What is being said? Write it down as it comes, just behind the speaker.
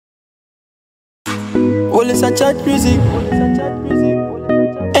Police a chat music.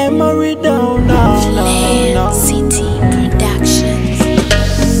 Emery down now. City Productions.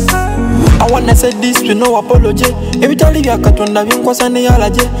 I wanna say this with no apology. Every time you got on the wing, cause I need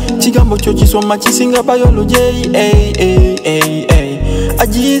allergy. Chigambo chochi so much, singa biology. A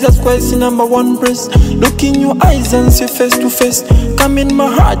Jesus Christ number one praise. Look in your eyes and see face to face. Come in my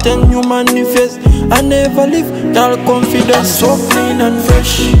heart and you manifest. I never leave, that confidence. So clean and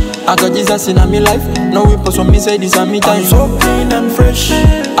fresh. I got Jesus in my life. No weapons on me say this is me time. So clean and fresh.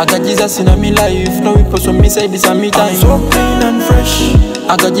 I got Jesus in my life. No weapons on me say this is me time. So clean and fresh.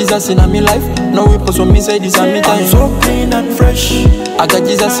 I got Jesus in my life. No weapons on me say this is me time. So clean and fresh. I got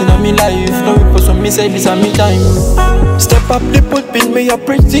Jesus in my life. No weapons on me say this is me time. Step up the pulpit, may I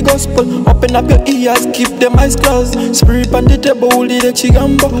preach the gospel. Open up your ears, keep them eyes closed. Spirit on the table, uli de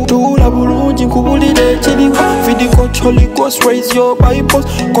chigambo. Tula bulunji, kubuli de chilingo. Feed the coach, Holy Ghost, raise your Bibles.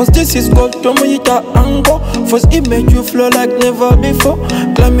 Cause this is God, Tomoita Ango. First image you flow like never before.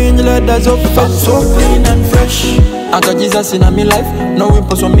 Climbing the ladders of fat, so clean and fresh. I got Jesus in my life. No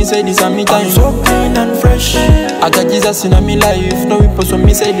weapons on me say this is me time. So clean and fresh. I got Jesus in my life. No weapons on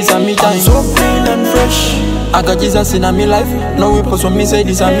me say this is me time. So clean and fresh. I got Jesus in my life. No weapons on me say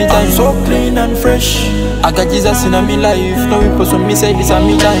this is me time. So clean and fresh. I got Jesus in my life. No weapons on me say this is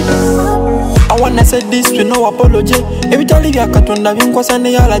me time. I wanna say this with no apology. Every time you got on the wing, cause I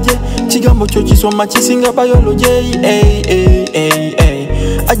need allergy. Chigambo chochi so much, singa biology.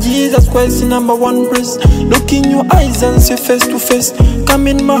 A Jesus Christ number one praise. Look in your eyes and see face to face. Come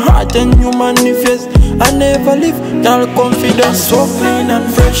in my heart and you manifest. I never leave, that confidence. So clean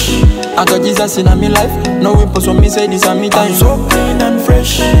and fresh. I got Jesus in my life. No weapons on me say this is me time. So clean and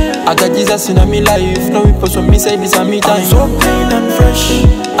fresh. I got Jesus in my life. No weapons on me say this is me time. So clean and fresh.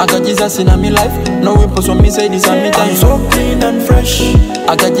 I got Jesus in my life. No weapons on me say this is me time. So clean and fresh.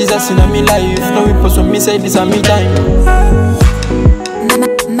 I got Jesus in my life. No weapons on me say this is me time.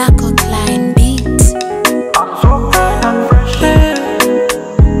 Marco Klein.